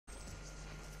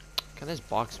Can this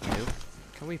box move?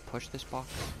 Can we push this box?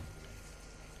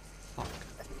 Fuck.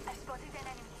 I spotted an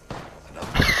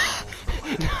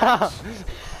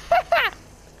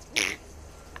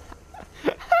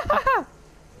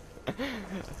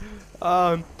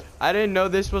No. I didn't know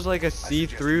this was like a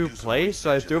see-through place,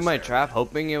 so I threw my trap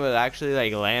hoping it would actually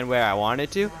like land where I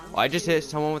wanted to. Oh, I just hit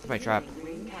someone with my trap,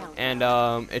 and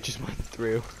it just went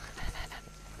through.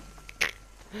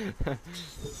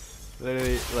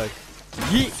 Literally, look.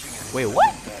 Yeet. Wait,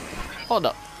 what? Hold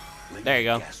up. There you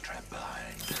go.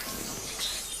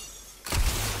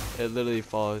 It literally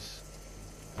falls.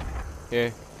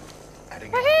 Here.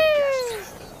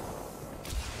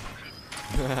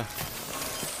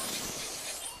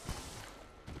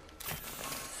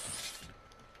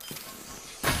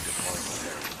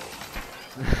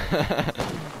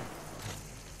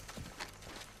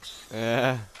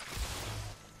 Yeah.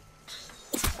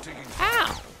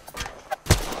 Ow!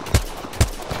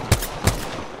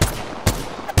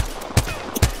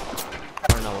 I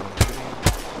don't know what I'm shooting.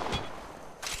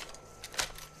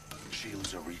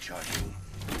 Shields are recharging.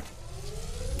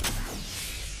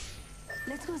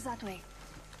 Let's go that way.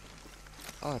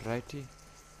 Alrighty.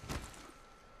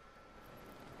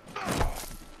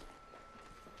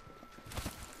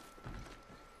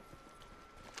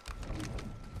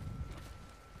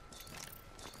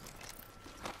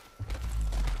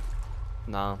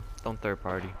 No, don't third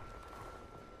party.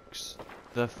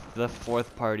 The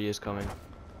fourth party is coming.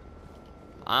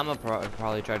 I'ma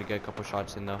probably try to get a couple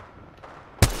shots in though.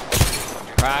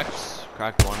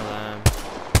 Cracked one of them.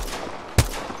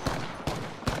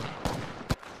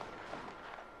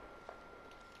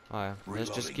 Alright, let's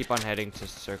just keep on heading to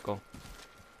circle.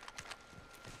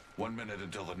 1 minute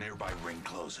until the nearby ring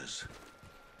closes.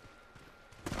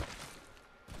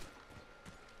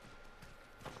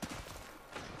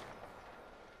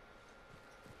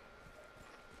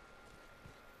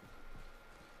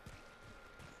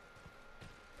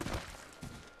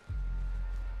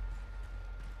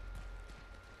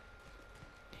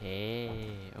 Hey,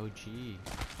 OG.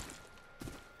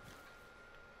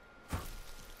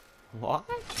 What?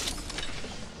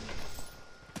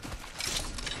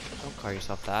 Don't call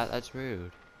yourself that. That's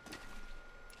rude.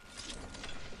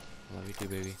 Love you too,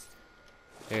 baby.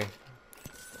 Here.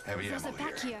 Heavy There's a ammo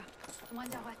pack here. here.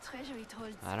 Wonder what treasure it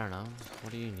holds. I don't know.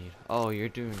 What do you need? Oh, you're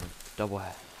doing double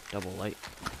light.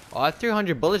 Oh, I have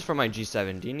 300 bullets for my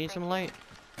G7. Do you need some light?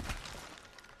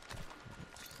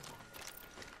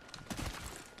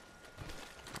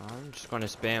 I'm just gonna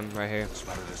spam right here.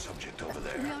 Spotted a subject over We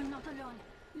there. are not alone.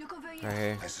 Look over here. Right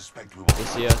here. I suspect we will They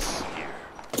see us. here.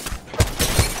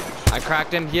 I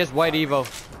cracked him. He has white Evo.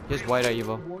 He has white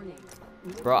Evo.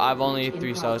 Bro, I've only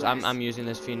 3 cells. I'm using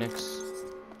this Phoenix.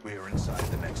 We are inside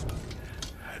the next one.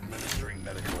 Administering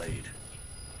medical aid.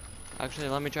 Actually,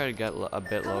 let me try to get a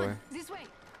bit Come lower. on, this way.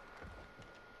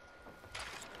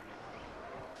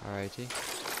 Alrighty.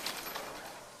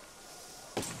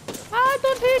 Ah,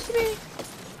 don't hit me!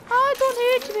 Ah, don't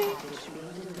hit me!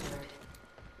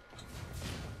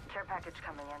 Care package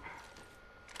coming in.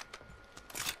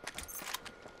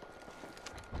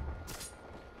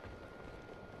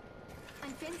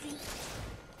 I'm fencing.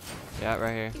 Yeah,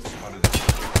 right here. Spotted a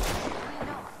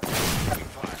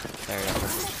There you go.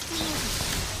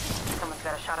 Someone's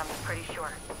got a shot on me, pretty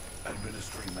sure.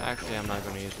 administering medical Actually, I'm not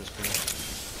gonna use this Phoenix.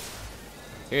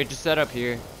 Here, just set up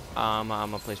here. I'm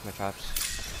gonna place my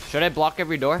traps. Should I block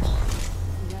every door?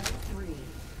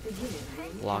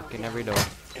 Blocking every door.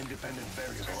 independent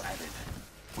variable added.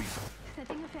 We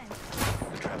Setting a fence.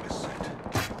 the trap is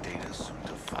set. Data soon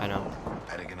to follow. I know.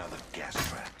 Adding another gas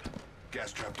trap.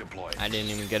 Gas trap deployed. I didn't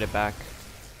even get it back.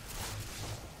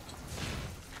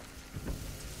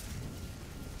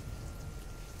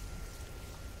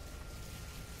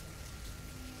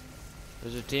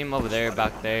 There's a team over there,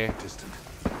 back there. Distant.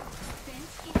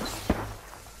 Fence in.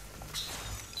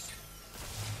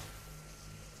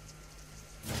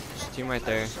 There's a team right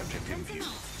there. Subject in view.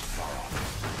 Far off.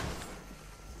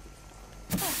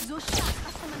 Oh, those shots are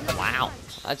from another Wow,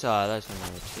 side. that's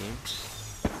another team.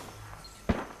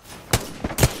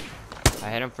 I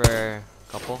hit him for a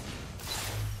couple.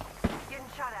 Getting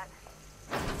shot at.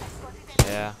 I spotted an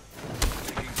Yeah.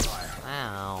 Taking fire.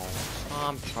 Wow.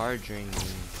 Stop charging me.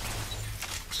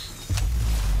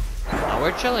 No,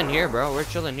 we're chilling here, bro. We're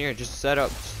chilling here. Just set up.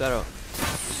 Set up. Using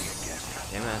a gas trap.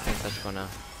 Damn it, I think that's gonna.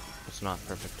 It's not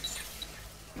perfect.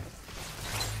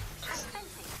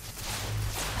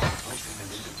 Placing an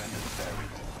independent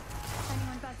variable.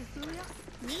 Anyone passes through here?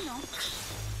 We know.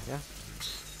 Yeah.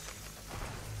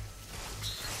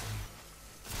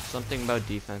 Something about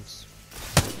defense.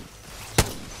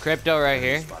 Crypto right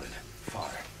here. Spotted. Far.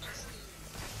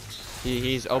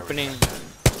 He's opening. I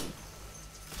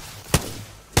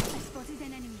spotted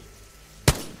an enemy.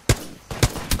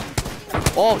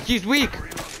 Oh, he's weak.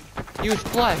 He was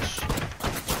flesh.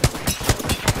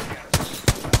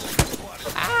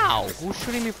 Ow! Who's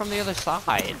shooting me from the other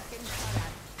side?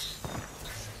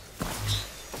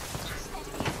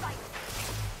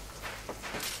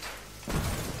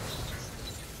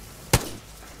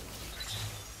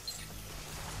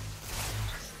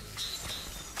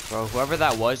 Bro, whoever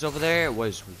that was over there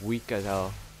was weak as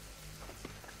hell.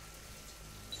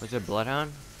 Was it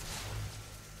Bloodhound?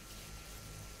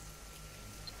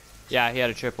 Yeah, he had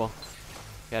a triple.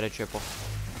 He had a triple.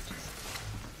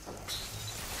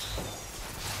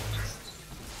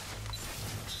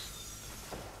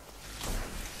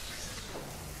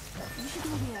 You should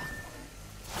go here.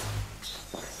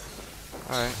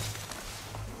 Alright.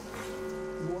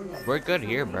 We're good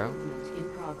here, bro.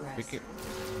 We can...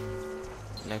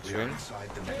 Next ring?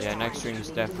 Yeah, next ring is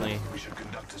definitely... We should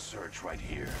conduct a search right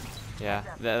here. Yeah,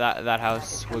 that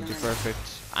house would be perfect.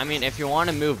 I mean, if you want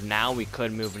to move now, we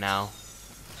could move now.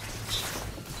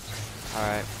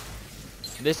 Alright.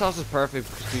 This house is perfect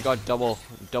because we got double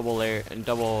layer and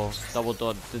double. There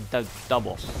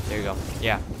you go.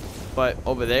 Yeah. But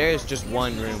over there is just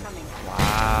one room.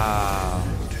 Wow.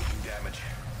 Taking damage.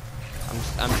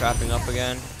 I'm trapping up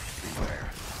again. Beware.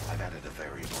 I've added a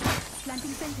variable.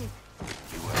 Planting fences.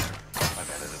 Beware. I've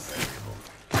added a variable.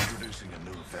 Introducing a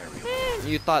new variable.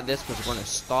 You thought this was going to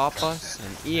stop us?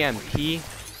 An EMP?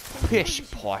 Pish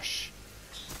posh.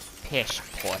 Pish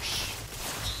posh.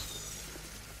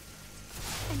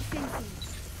 And fencing.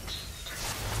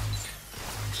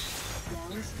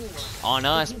 On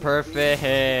us,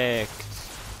 perfect.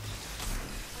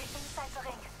 We're inside the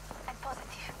ring. I'm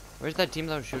positive. Where's that team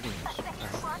that was shooting us? The second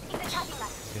squad is attacking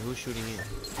us. Okay, who's shooting you? I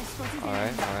spotted an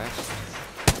Alright, enemy. alright.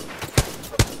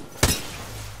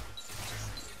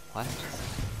 What?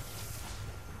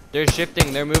 They're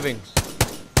shifting, they're moving.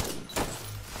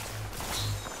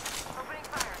 Opening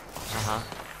fire. Uh-huh.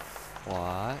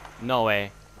 What? No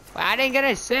way. I didn't get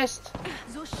an assist.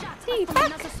 Those shots are from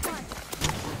another squad.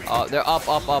 Oh, they're up.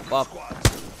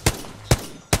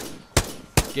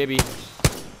 Gibby.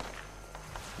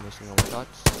 Missing all my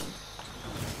shots.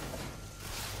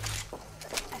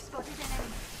 I spotted an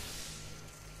enemy.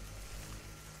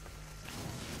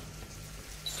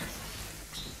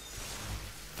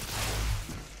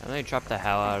 I'm gonna trap the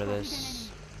hell out of this.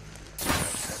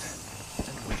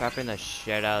 I'm trapping the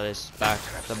shit out of this back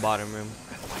at the bottom room.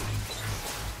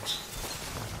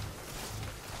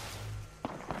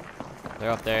 They're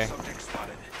up there. Subject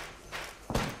spotted.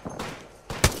 A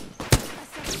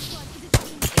second squad is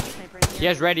attacking. He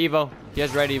has red Evo. He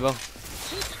has red Evo.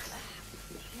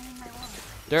 Healing my wound.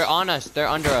 They're on us. They're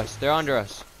under us. They're under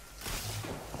us.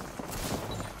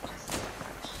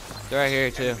 They're right here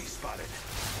too. Enemy spotted.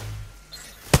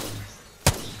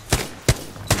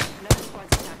 Another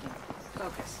squad's attacking.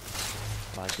 Focus.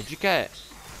 Wow, did you get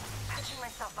Patching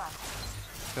myself up.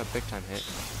 a big time hit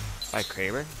by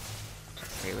Kraber?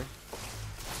 Kraber?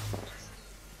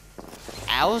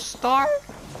 Alistar?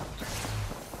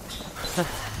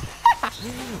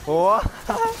 What?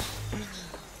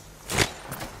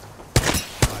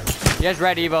 He has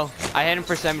red Evo. I hit him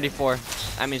for 74.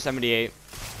 I mean 78.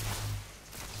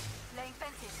 Laying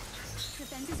fences. The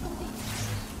fence is complete.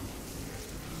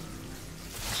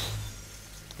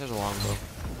 He has a longbow.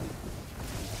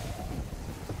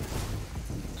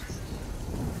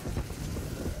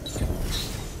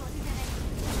 Spotted an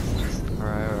enemy.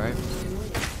 Alright, alright.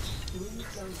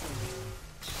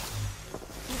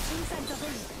 He's inside the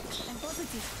ring. I'm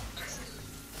positive.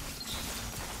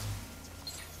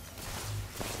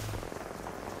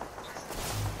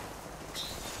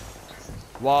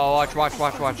 Whoa, watch. I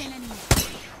spotted an enemy.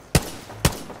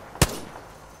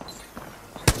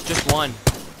 It's just one.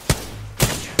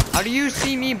 How do you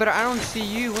see me, but I don't see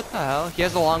you? What the hell? He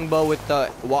has a longbow with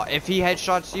the... Well, if he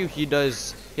headshots you, he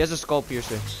does... He has a skull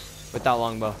piercer with that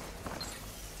longbow.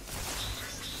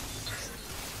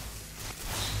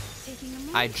 Taking a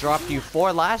move. I dropped you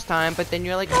 4 last time, but then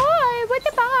you're like, oh, what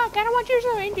the fuck? I don't want your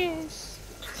syringes.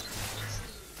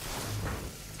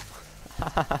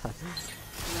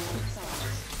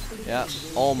 Yeah.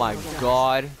 Oh my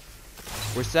god.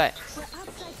 We're set. We're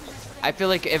outside the next ring. I feel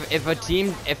like if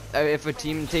a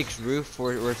team takes roof,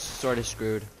 we're sort of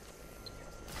screwed.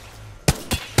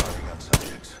 Firing on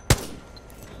subjects.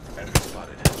 Enemy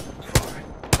spotted.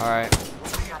 Far. All right.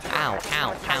 Ow!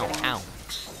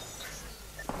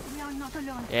 We are not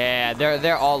alone. Yeah,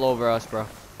 they're all over us, bro.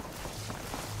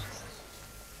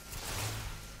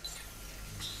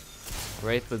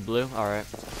 Wraith with blue. All right.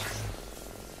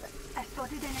 I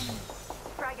spotted an enemy.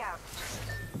 Frag out.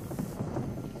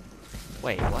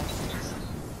 Wait, what?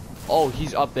 Oh,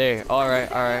 he's up there.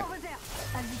 Alright, alright. Over there.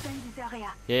 I'll defend this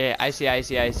area. Yeah, I see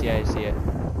it.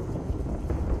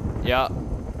 Yeah.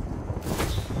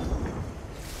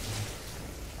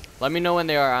 Let me know when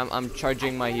they are. I'm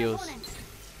charging my heals.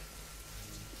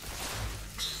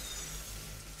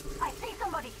 I see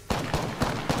somebody.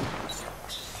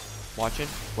 Watching?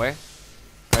 Where?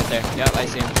 Right there. Yep, I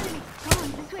see him. Enemy. Come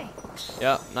on, this way.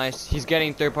 Yep, nice. He's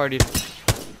getting third party.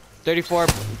 34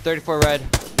 red.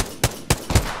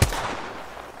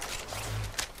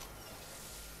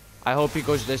 I hope he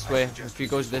goes this way. If he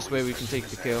goes this way, we can take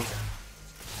the kill.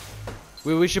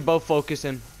 We should both focus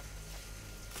him.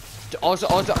 Also,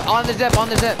 on the zip.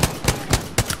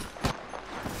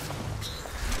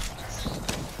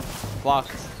 Block.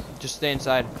 Just stay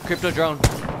inside. Crypto drone.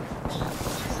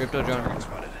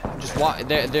 Just walk.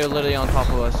 They're literally on top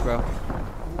of us, bro.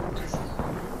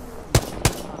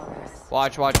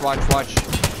 Watch. We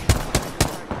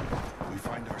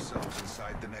find ourselves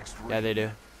inside the next room. Yeah, they do.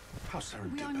 How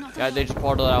serendipitous. Yeah, they just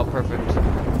portaled out perfect.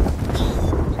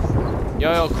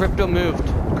 Yo, crypto moved.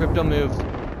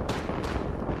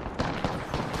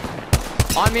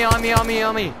 On me.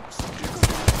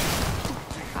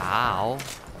 Ow.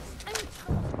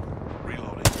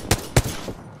 Reloading.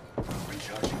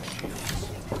 Recharging shields.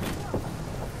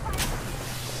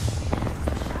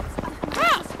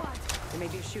 There may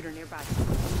be a shooter nearby.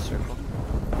 Circle.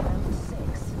 Round 6.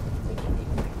 Beginning.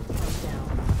 Countdown.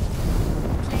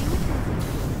 Playing with them.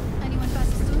 Anyone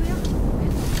passes through here?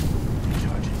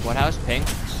 What house? Pink?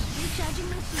 Recharging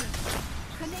my shield.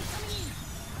 Grenade coming in.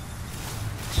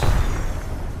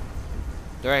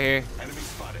 They're right here. Enemy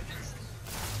spotted.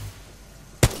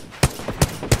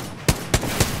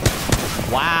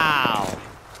 Wow.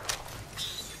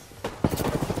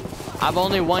 I've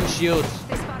only one shield.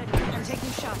 They spotted me. I'm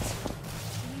taking shots.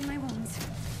 Healing my wounds.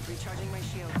 Recharging my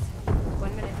shields.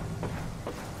 1 minute.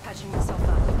 Patching myself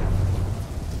up.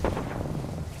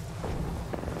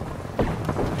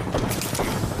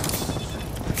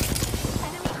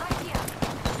 Enemy right here.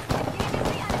 Engaging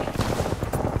the enemy.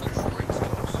 Rings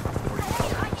close.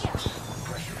 Enemy right here.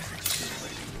 Pressure is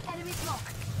accumulating. Enemy smoke.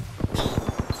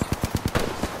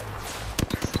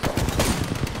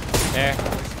 There.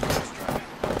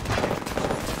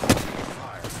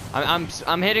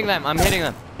 I'm hitting them.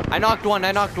 I knocked one.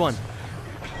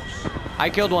 I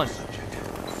killed one.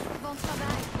 Bon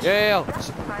travail. Yo.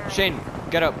 Shane,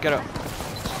 get up.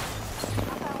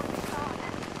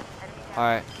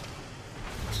 Alright.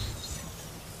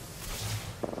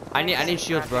 I need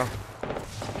shields, bro.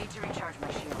 Need to recharge my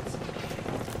shields.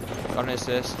 Gonna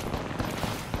assist. 10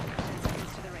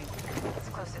 seconds to the ring. It's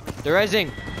close at least. They're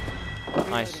rezzing. Nice.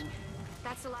 Reloading.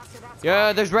 That's the last of that.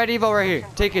 Yeah, there's red Evo right here.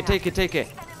 Take it.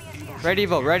 Red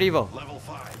Evo. Level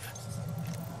 5.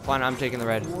 Fine, I'm taking the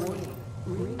red.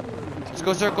 Let's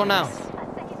go circle now. A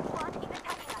second squad is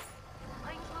attacking us.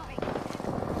 Rings moving.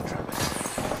 Getting shot.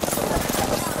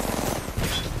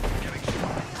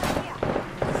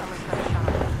 Someone's got a shot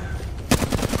on me.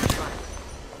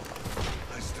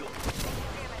 I still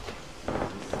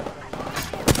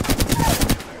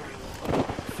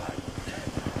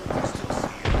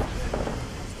see it.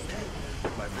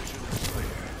 My vision is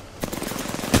clear.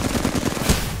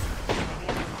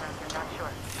 They're not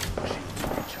sure. Shields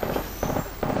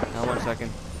recharging. Now 1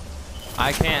 second.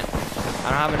 I can't. I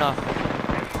don't have enough.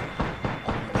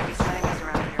 Maybe some enemies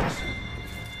around here.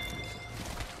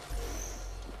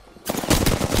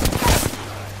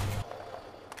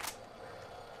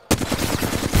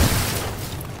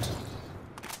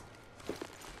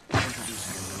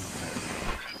 Introducing a new variable.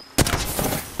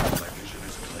 My vision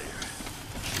is clear.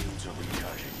 Shields are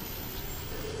recharging.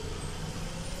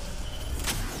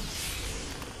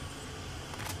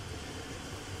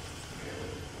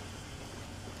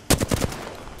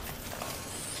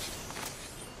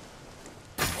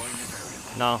 Point of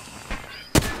variable. No.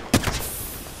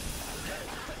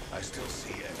 I still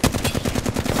see it.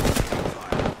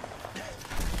 Fire.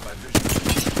 My vision is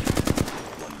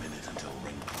clear. 1 minute until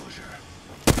ring closure.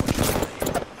 What should I do?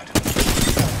 I don't know.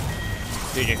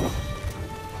 GG.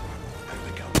 I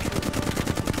think I'll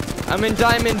kill. I'm in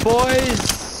diamond,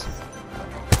 boys.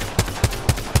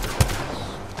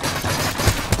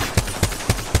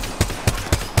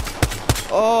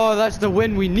 Oh, that's the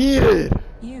win we needed.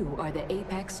 You are the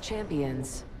Apex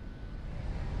champions.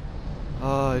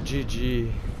 Oh,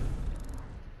 GG.